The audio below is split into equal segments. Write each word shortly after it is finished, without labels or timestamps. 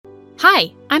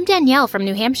Hi, I'm Danielle from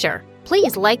New Hampshire.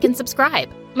 Please like and subscribe.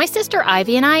 My sister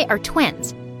Ivy and I are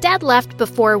twins. Dad left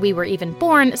before we were even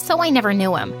born, so I never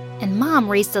knew him. And Mom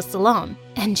raised us alone.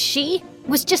 And she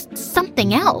was just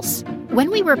something else. When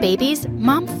we were babies,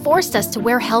 Mom forced us to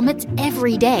wear helmets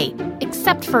every day,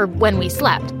 except for when we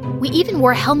slept. We even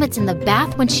wore helmets in the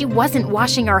bath when she wasn't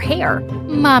washing our hair.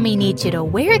 Mommy needs you to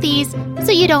wear these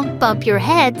so you don't bump your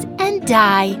heads and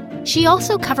die. She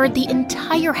also covered the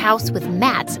entire house with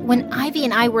mats when Ivy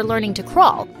and I were learning to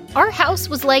crawl. Our house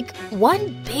was like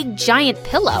one big giant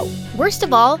pillow. Worst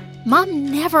of all,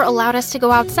 Mom never allowed us to go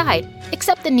outside,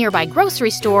 except the nearby grocery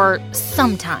store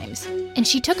sometimes. And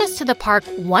she took us to the park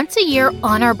once a year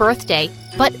on our birthday,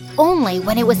 but only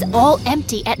when it was all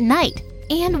empty at night.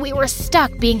 And we were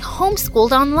stuck being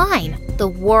homeschooled online. The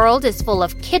world is full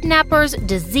of kidnappers,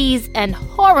 disease, and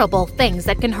horrible things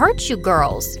that can hurt you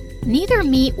girls. Neither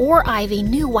me or Ivy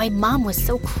knew why Mom was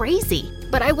so crazy,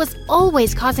 but I was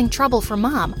always causing trouble for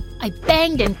Mom. I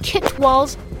banged and kicked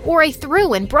walls, or I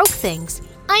threw and broke things.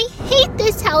 I hate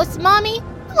this house, Mommy.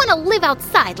 I want to live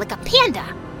outside like a panda.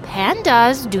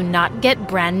 Pandas do not get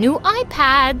brand new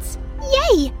iPads.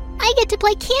 Yay! I get to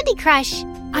play Candy Crush.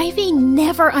 Ivy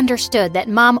never understood that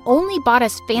Mom only bought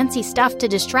us fancy stuff to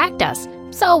distract us,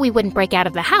 so we wouldn't break out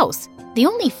of the house. The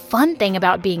only fun thing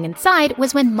about being inside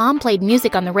was when Mom played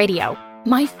music on the radio.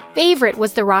 My favorite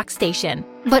was the rock station.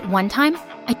 But one time,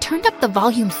 I turned up the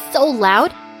volume so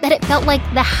loud that it felt like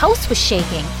the house was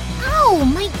shaking. Ow,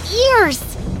 my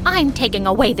ears! I'm taking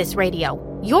away this radio.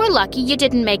 You're lucky you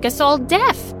didn't make us all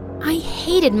deaf. I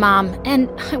hated Mom, and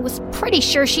I was pretty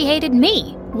sure she hated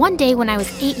me. One day when I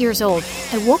was 8 years old,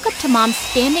 I woke up to Mom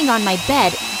standing on my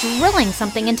bed, drilling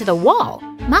something into the wall.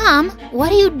 Mom, what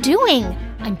are you doing?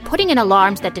 I'm putting in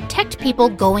alarms that detect people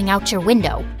going out your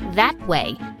window. That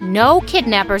way, no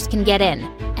kidnappers can get in,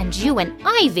 and you and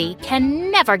Ivy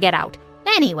can never get out.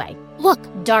 Anyway, look,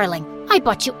 darling, I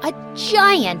bought you a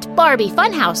giant Barbie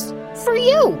funhouse for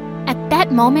you. At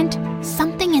that moment,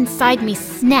 something inside me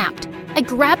snapped. I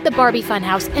grabbed the Barbie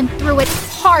funhouse and threw it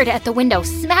hard at the window,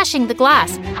 smashing the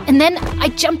glass. And then I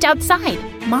jumped outside.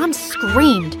 Mom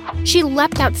screamed. She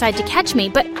leapt outside to catch me,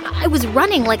 but I was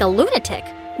running like a lunatic.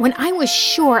 When I was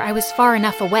sure I was far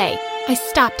enough away, I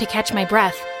stopped to catch my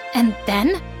breath. And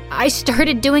then I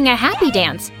started doing a happy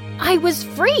dance. I was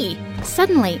free.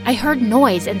 Suddenly, I heard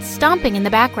noise and stomping in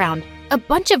the background. A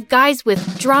bunch of guys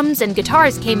with drums and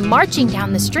guitars came marching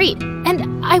down the street,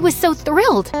 and I was so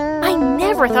thrilled. I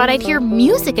never thought I'd hear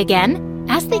music again.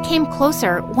 As they came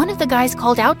closer, one of the guys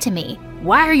called out to me.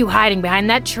 Why are you hiding behind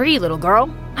that tree, little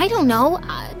girl? I don't know,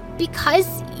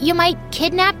 because you might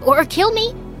kidnap or kill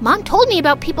me. Mom told me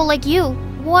about people like you.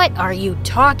 What are you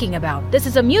talking about? This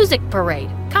is a music parade.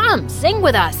 Come, sing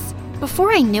with us.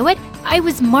 Before I knew it, I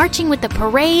was marching with the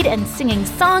parade and singing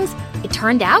songs. It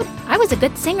turned out I was a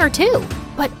good singer too.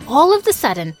 But all of a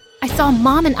sudden, I saw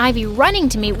Mom and Ivy running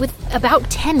to me with about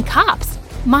 10 cops.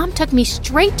 Mom took me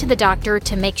straight to the doctor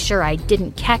to make sure I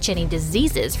didn't catch any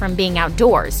diseases from being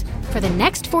outdoors. For the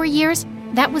next 4 years,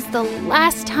 that was the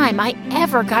last time I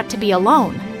ever got to be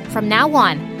alone. From now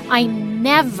on, I'm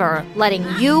never letting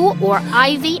you or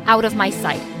Ivy out of my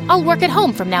sight. I'll work at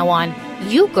home from now on.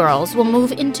 You girls will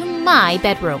move into my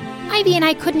bedroom. Ivy and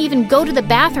I couldn't even go to the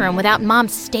bathroom without Mom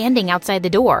standing outside the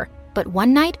door. But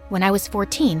one night, when I was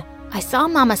 14, I saw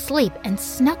Mom asleep and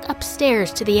snuck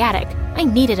upstairs to the attic. I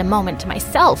needed a moment to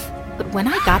myself. But when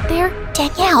I got there,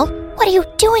 Danielle, what are you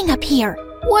doing up here?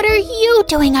 What are you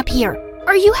doing up here?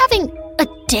 Are you having a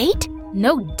date?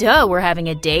 No duh, we're having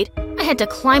a date. I had to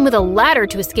climb with a ladder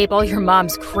to escape all your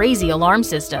mom's crazy alarm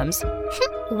systems.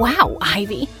 Wow,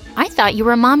 Ivy. I thought you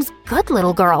were Mom's good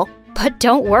little girl. But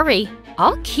don't worry,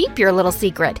 I'll keep your little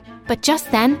secret. But just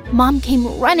then, Mom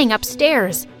came running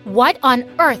upstairs. What on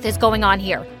earth is going on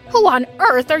here? Who on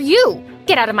earth are you?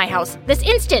 Get out of my house this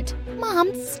instant.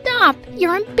 Mom, stop.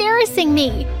 You're embarrassing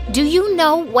me. Do you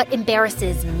know what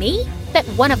embarrasses me? That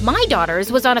one of my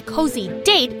daughters was on a cozy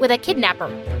date with a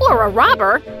kidnapper or a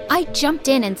robber. I jumped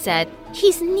in and said,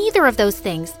 he's neither of those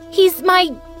things. He's my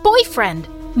boyfriend.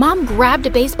 Mom grabbed a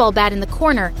baseball bat in the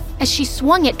corner as she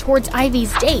swung it towards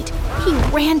Ivy's date. He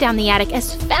ran down the attic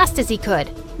as fast as he could.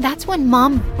 That's when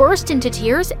Mom burst into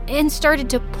tears and started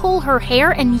to pull her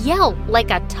hair and yell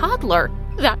like a toddler.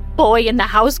 That boy in the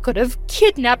house could have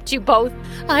kidnapped you both.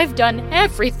 I've done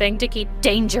everything to keep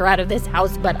danger out of this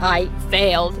house, but I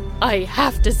failed. I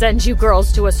have to send you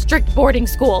girls to a strict boarding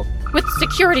school with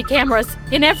security cameras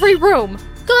in every room.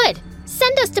 Good.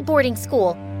 Send us to boarding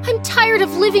school. I'm tired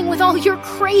of living with all your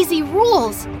crazy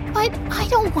rules. But I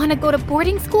don't want to go to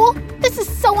boarding school. This is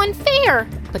so unfair.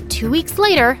 But 2 weeks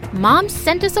later, Mom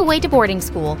sent us away to boarding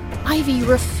school. Ivy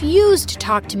refused to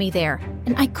talk to me there,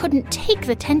 and I couldn't take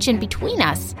the tension between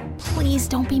us. Please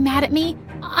don't be mad at me.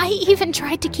 I even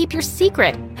tried to keep your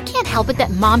secret. I can't help it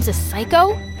that Mom's a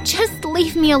psycho. Just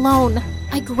leave me alone.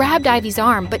 I grabbed Ivy's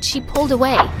arm, but she pulled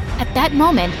away. At that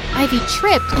moment, Ivy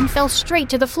tripped and fell straight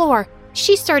to the floor.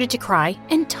 She started to cry,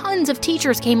 and tons of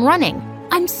teachers came running.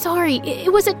 I'm sorry,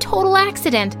 it was a total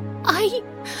accident. I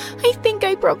think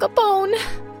I broke a bone.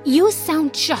 You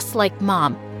sound just like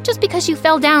Mom. Just because you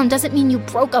fell down doesn't mean you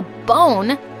broke a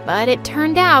bone. But it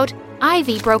turned out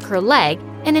Ivy broke her leg,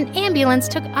 and an ambulance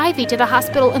took Ivy to the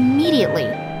hospital immediately.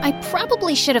 I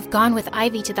probably should have gone with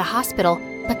Ivy to the hospital,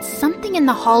 but something in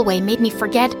the hallway made me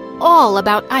forget all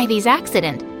about Ivy's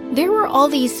accident. There were all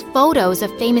these photos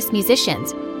of famous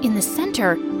musicians. In the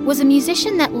center was a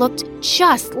musician that looked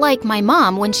just like my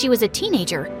mom when she was a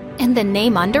teenager, and the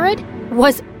name under it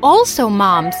was also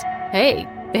Mom's. Hey,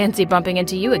 fancy bumping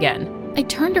into you again. I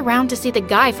turned around to see the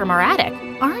guy from our attic.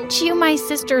 Aren't you my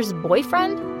sister's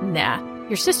boyfriend? Nah,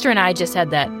 your sister and I just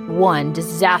had that one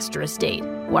disastrous date.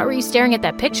 Why were you staring at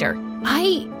that picture?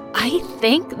 I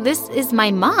think this is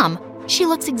my mom. She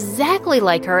looks exactly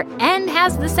like her and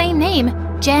has the same name,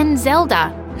 Jen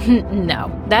Zelda.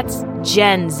 No, that's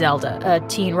Jen Zelda, a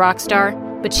teen rock star,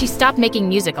 but she stopped making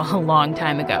music a long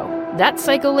time ago. That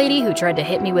psycho lady who tried to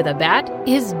hit me with a bat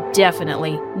is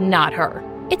definitely not her.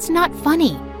 It's not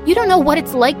funny. You don't know what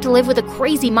it's like to live with a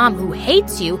crazy mom who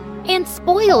hates you and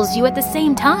spoils you at the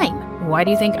same time. Why do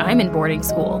you think I'm in boarding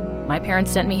school? My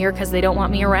parents sent me here because they don't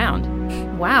want me around.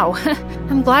 Wow,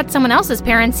 I'm glad someone else's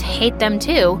parents hate them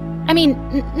too. I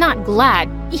mean, not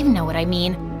glad, you know what I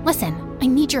mean. Listen, I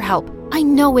need your help. I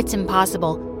know it's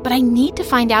impossible, but I need to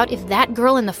find out if that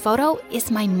girl in the photo is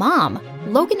my mom.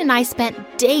 Logan and I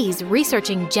spent days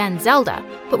researching Jen Zelda,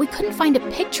 but we couldn't find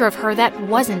a picture of her that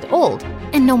wasn't old.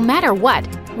 And no matter what,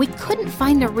 we couldn't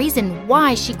find a reason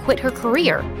why she quit her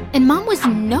career. And Mom was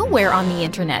nowhere on the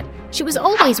internet. She was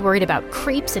always worried about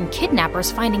creeps and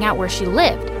kidnappers finding out where she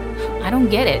lived. I don't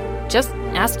get it. Just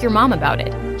ask your mom about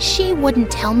it. She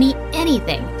wouldn't tell me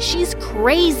anything. She's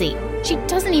crazy. She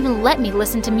doesn't even let me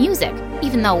listen to music,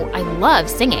 even though I love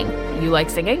singing. You like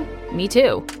singing? Me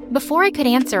too. Before I could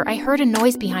answer, I heard a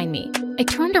noise behind me. I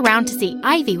turned around to see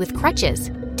Ivy with crutches.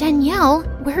 Danielle,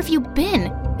 where have you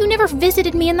been? You never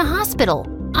visited me in the hospital.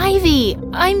 Ivy,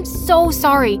 I'm so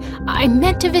sorry. I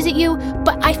meant to visit you,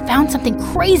 but I found something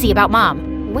crazy about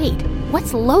Mom. Wait,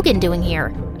 what's Logan doing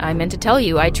here? I meant to tell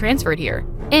you I transferred here,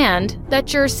 and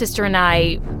that your sister and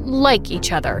I like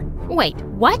each other. Wait,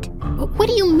 what? What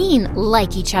do you mean,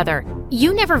 like each other?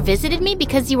 You never visited me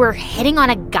because you were hitting on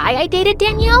a guy I dated,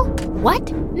 Danielle?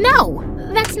 What? No,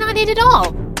 that's not it at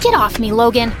all. Get off me,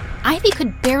 Logan. Ivy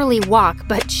could barely walk,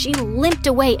 but she limped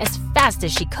away as fast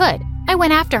as she could. I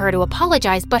went after her to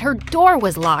apologize, but her door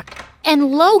was locked.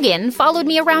 And Logan followed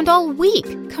me around all week.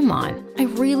 Come on, I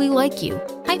really like you.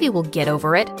 Ivy will get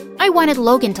over it. I wanted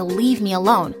Logan to leave me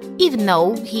alone, even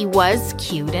though he was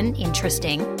cute and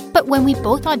interesting. But when we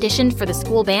both auditioned for the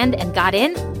school band and got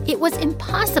in, it was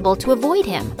impossible to avoid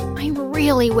him. I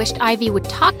really wished Ivy would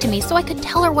talk to me so I could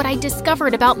tell her what I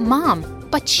discovered about Mom,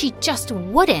 but she just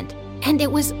wouldn't. And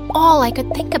it was all I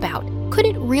could think about. Could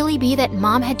it really be that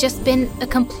Mom had just been a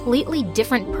completely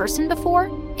different person before?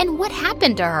 And what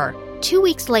happened to her? 2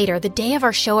 weeks later, the day of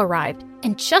our show arrived,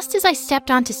 and just as I stepped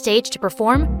onto stage to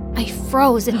perform, I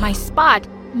froze in my spot.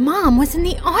 Mom was in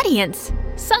the audience.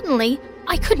 Suddenly,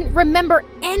 I couldn't remember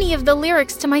any of the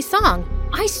lyrics to my song.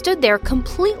 I stood there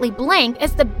completely blank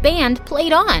as the band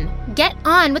played on. Get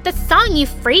on with the song, you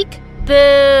freak!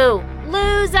 Boo!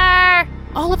 Loser!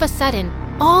 All of a sudden,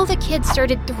 all the kids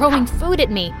started throwing food at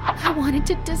me. I wanted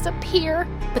to disappear.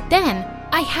 But then,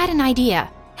 I had an idea.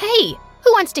 Hey,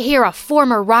 who wants to hear a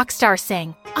former rock star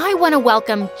sing? I want to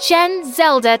welcome Jen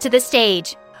Zelda to the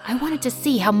stage. I wanted to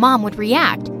see how Mom would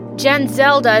react. Jen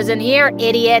Zelda isn't here,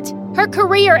 idiot. Her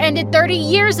career ended 30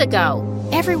 years ago.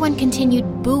 Everyone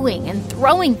continued booing and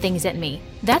throwing things at me.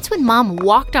 That's when Mom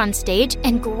walked on stage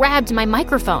and grabbed my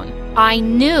microphone. I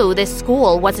knew this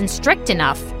school wasn't strict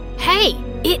enough. Hey,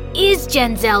 it is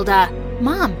Jen Zelda.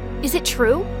 Mom, is it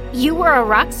true? You were a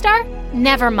rock star?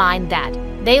 Never mind that.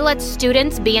 They let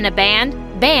students be in a band.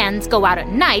 Bands go out at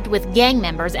night with gang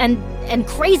members and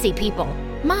crazy people.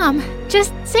 Mom,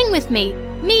 just sing with me.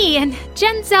 Me and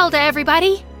Jen Zelda,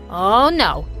 everybody. Oh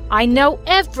no, I know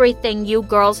everything you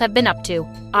girls have been up to.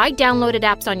 I downloaded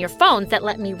apps on your phones that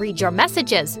let me read your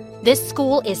messages. This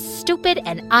school is stupid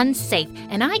and unsafe,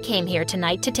 and I came here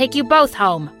tonight to take you both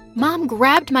home. Mom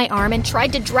grabbed my arm and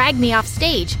tried to drag me off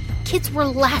stage. Kids were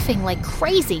laughing like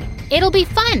crazy. It'll be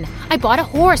fun. I bought a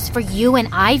horse for you and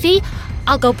Ivy.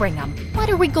 I'll go bring him. What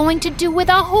are we going to do with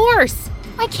a horse?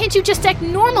 Why can't you just act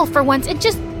normal for once and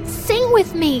just sing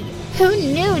with me? Who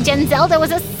knew Jenzelda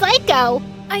was a psycho?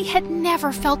 I had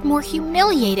never felt more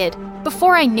humiliated.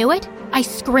 Before I knew it, I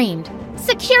screamed,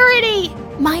 "Security!"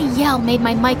 My yell made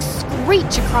my mic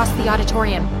screech across the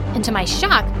auditorium, and to my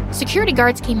shock, security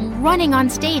guards came running on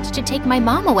stage to take my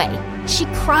mom away. She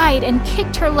cried and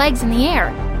kicked her legs in the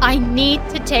air. I need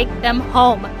to take them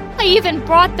home. I even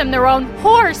brought them their own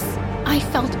horse. I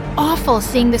felt awful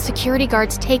seeing the security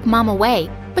guards take Mom away,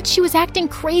 but she was acting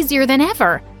crazier than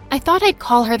ever. I thought I'd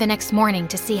call her the next morning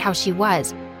to see how she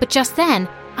was, but just then,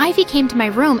 Ivy came to my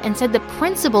room and said the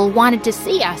principal wanted to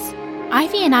see us.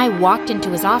 Ivy and I walked into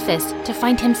his office to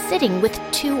find him sitting with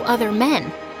 2 other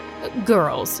men.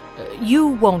 Girls, you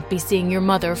won't be seeing your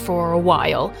mother for a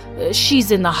while.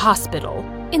 She's in the hospital.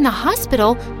 In the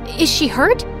hospital? Is she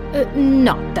hurt?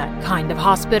 Not that kind of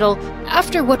hospital.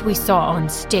 After what we saw on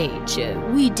stage,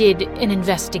 we did an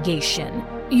investigation.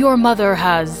 Your mother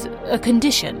has a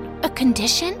condition. A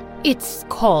condition? It's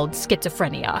called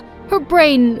schizophrenia. Her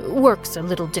brain works a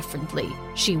little differently.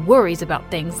 She worries about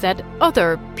things that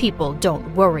other people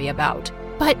don't worry about.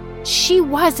 But she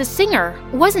was a singer,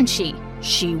 wasn't she?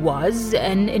 She was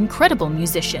an incredible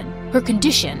musician. Her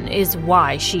condition is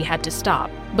why she had to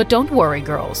stop. But don't worry,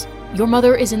 girls. Your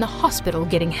mother is in the hospital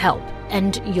getting help,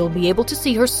 and you'll be able to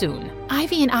see her soon.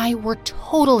 Ivy and I were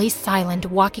totally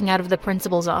silent walking out of the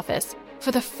principal's office.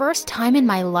 For the first time in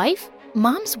my life,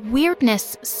 Mom's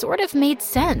weirdness sort of made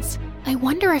sense. I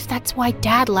wonder if that's why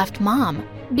Dad left Mom.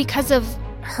 Because of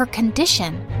her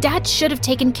condition. Dad should have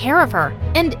taken care of her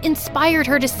and inspired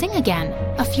her to sing again.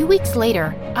 A few weeks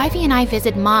later, Ivy and I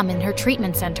visited Mom in her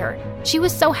treatment center. She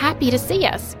was so happy to see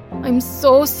us. I'm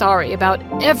so sorry about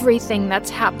everything that's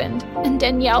happened. And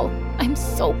Danielle, I'm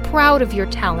so proud of your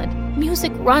talent.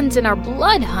 Music runs in our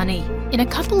blood, honey. In a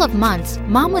couple of months,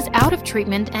 Mom was out of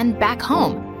treatment and back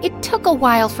home. It took a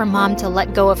while for Mom to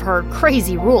let go of her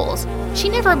crazy rules. She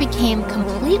never became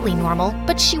completely normal,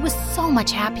 but she was so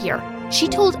much happier. She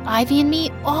told Ivy and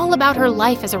me all about her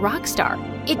life as a rock star.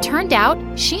 It turned out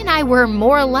she and I were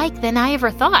more alike than I ever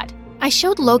thought. I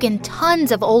showed Logan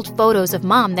tons of old photos of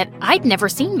Mom that I'd never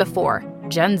seen before.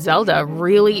 Jenzelda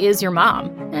really is your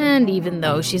mom, and even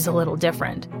though she's a little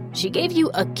different, she gave you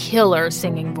a killer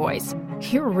singing voice.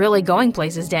 You're really going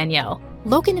places, Danielle.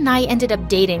 Logan and I ended up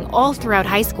dating all throughout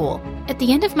high school. At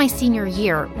the end of my senior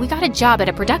year, we got a job at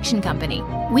a production company.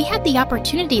 We had the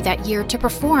opportunity that year to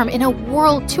perform in a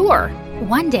world tour.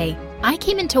 One day, I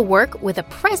came into work with a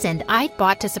present I'd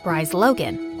bought to surprise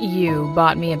Logan. You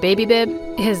bought me a baby bib?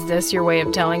 Is this your way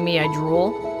of telling me I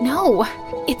drool? No,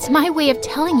 it's my way of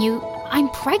telling you I'm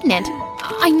pregnant.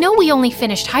 I know we only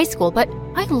finished high school, but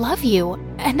I love you,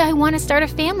 and I want to start a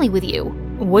family with you.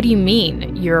 What do you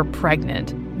mean, you're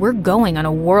pregnant? We're going on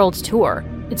a world tour.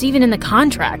 It's even in the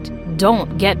contract.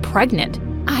 Don't get pregnant.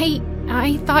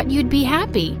 I thought you'd be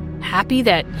happy. Happy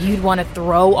that you'd want to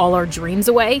throw all our dreams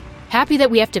away? Happy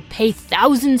that we have to pay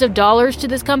thousands of dollars to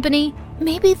this company?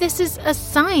 Maybe this is a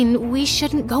sign we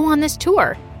shouldn't go on this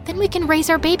tour. Then we can raise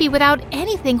our baby without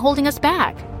anything holding us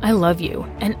back. I love you,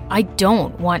 and I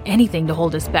don't want anything to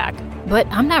hold us back. But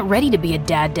I'm not ready to be a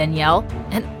dad, Danielle,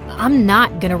 and I'm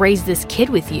not gonna raise this kid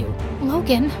with you.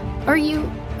 Logan, are you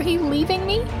leaving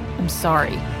me? I'm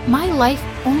sorry. My life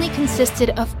only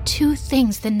consisted of 2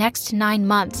 things the next 9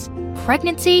 months: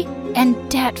 pregnancy and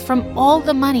debt from all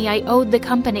the money I owed the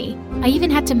company. I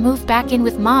even had to move back in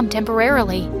with Mom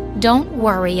temporarily. Don't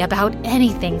worry about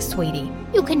anything, sweetie.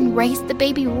 You can raise the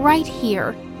baby right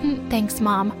here. Thanks,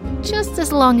 Mom. Just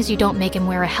as long as you don't make him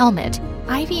wear a helmet.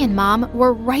 Ivy and Mom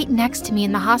were right next to me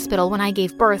in the hospital when I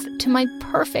gave birth to my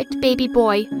perfect baby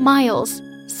boy, Miles.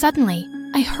 Suddenly,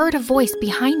 I heard a voice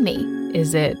behind me.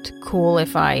 Is it cool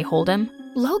if I hold him?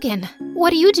 Logan,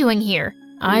 what are you doing here?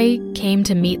 I came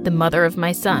to meet the mother of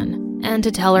my son and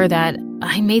to tell her that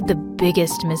I made the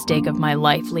biggest mistake of my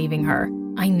life leaving her.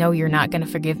 I know you're not going to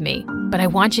forgive me, but I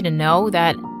want you to know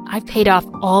that I've paid off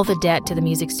all the debt to the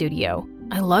music studio.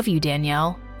 I love you,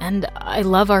 Danielle, and I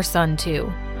love our son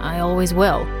too. I always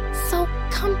will. So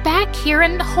come back here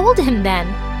and hold him then.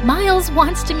 Miles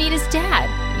wants to meet his dad.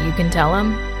 You can tell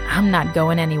him I'm not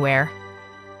going anywhere.